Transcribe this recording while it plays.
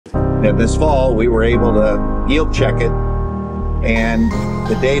And this fall, we were able to yield check it. And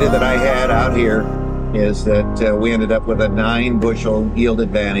the data that I had out here is that we ended up with a 9 bushel yield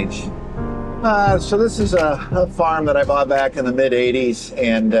advantage. So this is a farm that I bought back in the mid 80s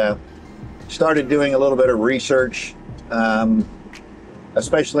and started doing a little bit of research,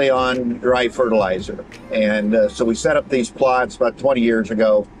 especially on dry fertilizer. And so we set up these plots about 20 years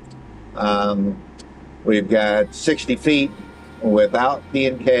ago. We've got 60 feet without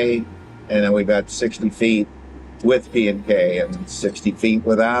P&K, and then we've got 60 feet with P&K, and 60 feet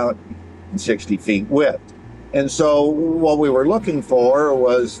without, and 60 feet with. And so what we were looking for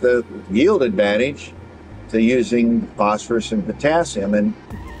was the yield advantage to using phosphorus and potassium. And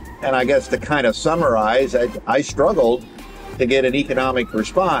I guess to kind of summarize, I struggled to get an economic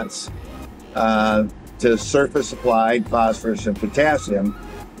response to surface applied phosphorus and potassium.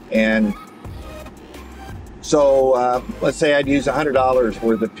 And so let's say I'd use $100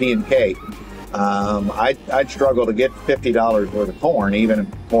 worth of P&K. I'd struggle to get $50 worth of corn, even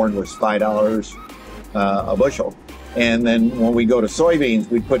if corn was $5 a bushel. And then when we go to soybeans,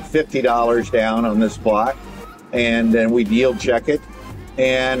 we put $50 down on this plot, and then we'd yield check it.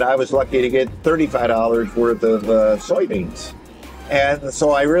 And I was lucky to get $35 worth of soybeans. And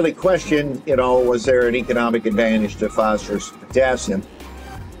so I really questioned, was there an economic advantage to phosphorus and potassium?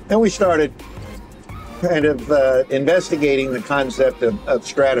 And we started kind of investigating the concept of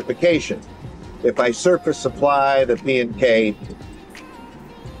stratification. If I surface apply the P&K,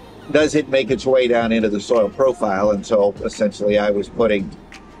 does it make its way down into the soil profile? And so essentially I was putting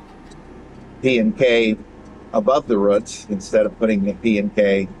P&K above the roots instead of putting the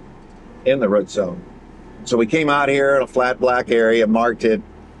P&K in the root zone. So we came out here in a flat black area, marked it,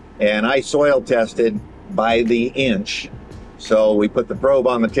 and I soil tested by the inch. So we put the probe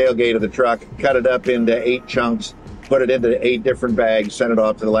on the tailgate of the truck, cut it up into 8 chunks, put it into 8 different bags, sent it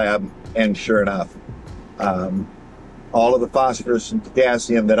off to the lab, and sure enough, all of the phosphorus and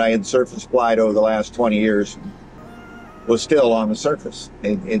potassium that I had surface applied over the last 20 years was still on the surface.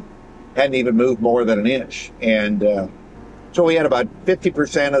 It hadn't even moved more than an inch. And so we had about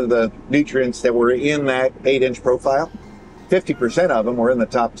 50% of the nutrients that were in that 8-inch profile. 50% of them were in the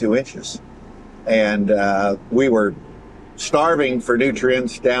top 2 inches. And we were starving for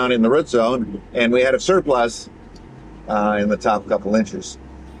nutrients down in the root zone, and we had a surplus in the top couple inches.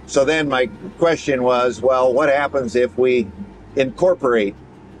 So then my question was, well, what happens if we incorporate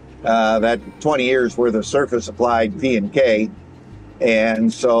that 20 years worth of surface applied P&K?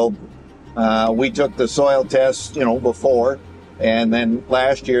 And so we took the soil tests, before, and then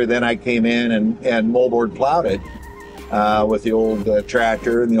last year, then I came in and moldboard plowed it with the old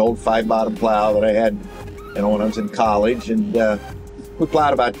tractor and the old 5-bottom plow that I had, when I was in college. And we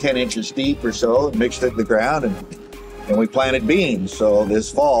plowed about 10 inches deep or so and mixed it in the ground, and we planted beans. So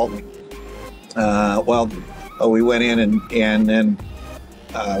this fall, we went in and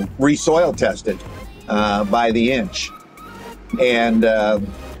re-soil tested by the inch. And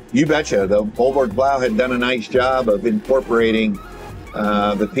you betcha, the moldboard plow had done a nice job of incorporating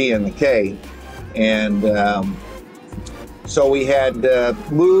the P and the K. And so we had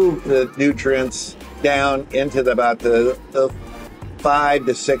moved the nutrients down into about the 5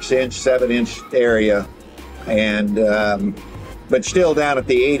 to 6 inch, 7 inch area. And but still down at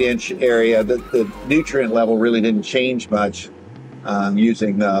the 8-inch area, the nutrient level really didn't change much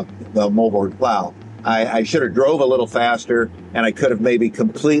using the moldboard plow. I should have drove a little faster, and I could have maybe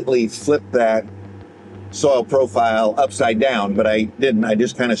completely flipped that soil profile upside down, but I didn't. I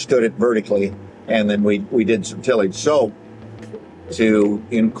just kind of stood it vertically, and then we did some tillage. So to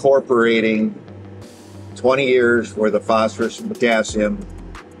incorporating 20 years worth of phosphorus and potassium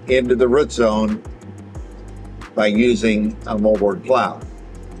into the root zone by using a moldboard plow.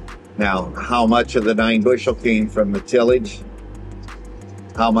 Now, how much of the 9 bushel came from the tillage?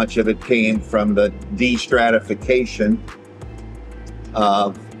 How much of it came from the de-stratification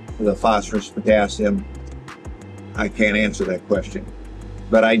of the phosphorus, potassium? I can't answer that question.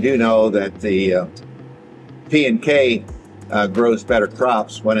 But I do know that the P&K grows better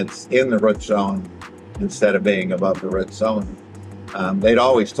crops when it's in the root zone instead of being above the root zone. They'd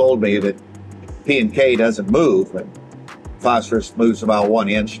always told me that P&K doesn't move, but phosphorus moves about 1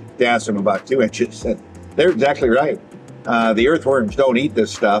 inch, potassium about 2 inches. And they're exactly right. The earthworms don't eat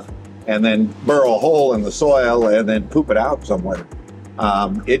this stuff and then burrow a hole in the soil and then poop it out somewhere.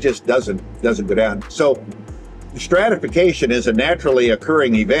 It just doesn't go down. So stratification is a naturally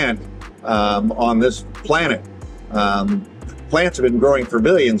occurring event on this planet. Plants have been growing for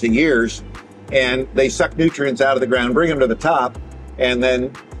billions of years, and they suck nutrients out of the ground, bring them to the top, and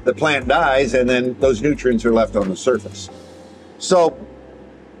then the plant dies, and then those nutrients are left on the surface. So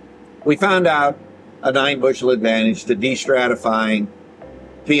we found out a 9-bushel advantage to destratifying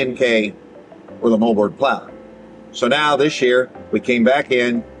P&K with a moldboard plow. So now this year we came back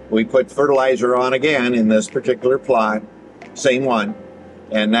in, we put fertilizer on again in this particular plot, same one,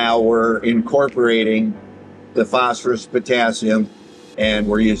 and now we're incorporating the phosphorus, potassium, and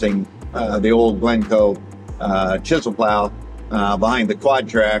we're using the old Glencoe chisel plow behind the quad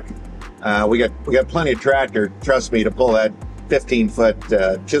track. We got plenty of tractor, trust me, to pull that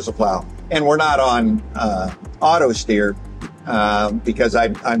 15-foot chisel plow. And we're not on auto steer because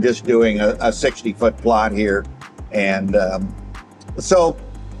I'm just doing a 60-foot plot here. And so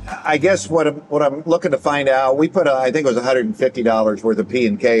I guess what I'm looking to find out, we put, I think it was $150 worth of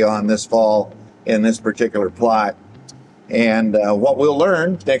P&K on this fall in this particular plot. And what we'll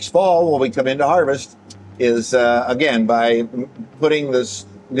learn next fall when we come into harvest is, again, by putting this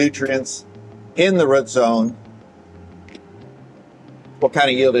nutrients in the root zone, what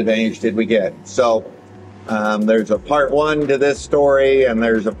kind of yield advantage did we get? So there's a part 1 to this story and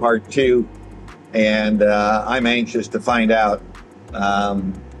there's a part 2. And I'm anxious to find out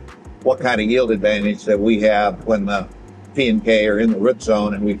what kind of yield advantage that we have when the P&K are in the root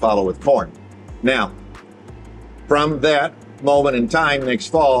zone and we follow with corn. Now, from that moment in time next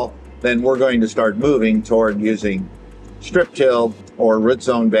fall, then we're going to start moving toward using strip till or root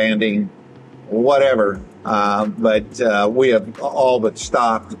zone banding, whatever. But we have all but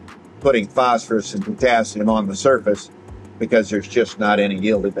stopped putting phosphorus and potassium on the surface because there's just not any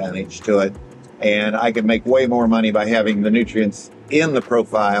yield advantage to it. And I can make way more money by having the nutrients in the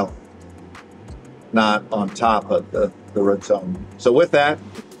profile, not on top of the root zone. So with that,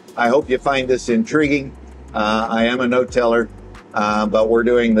 I hope you find this intriguing. I am a no-tiller, but we're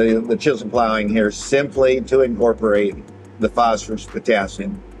doing the chisel plowing here simply to incorporate the phosphorus,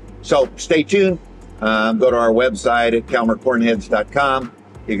 potassium. So stay tuned. Go to our website at calmercornheads.com.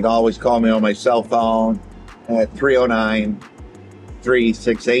 You can always call me on my cell phone at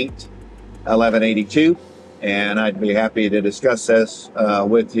 309-368-1182, and I'd be happy to discuss this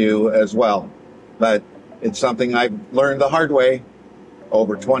with you as well. But it's something I've learned the hard way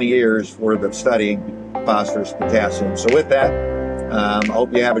over 20 years worth of studying phosphorus, potassium. So with that, I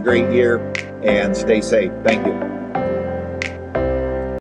hope you have a great year and stay safe. Thank you.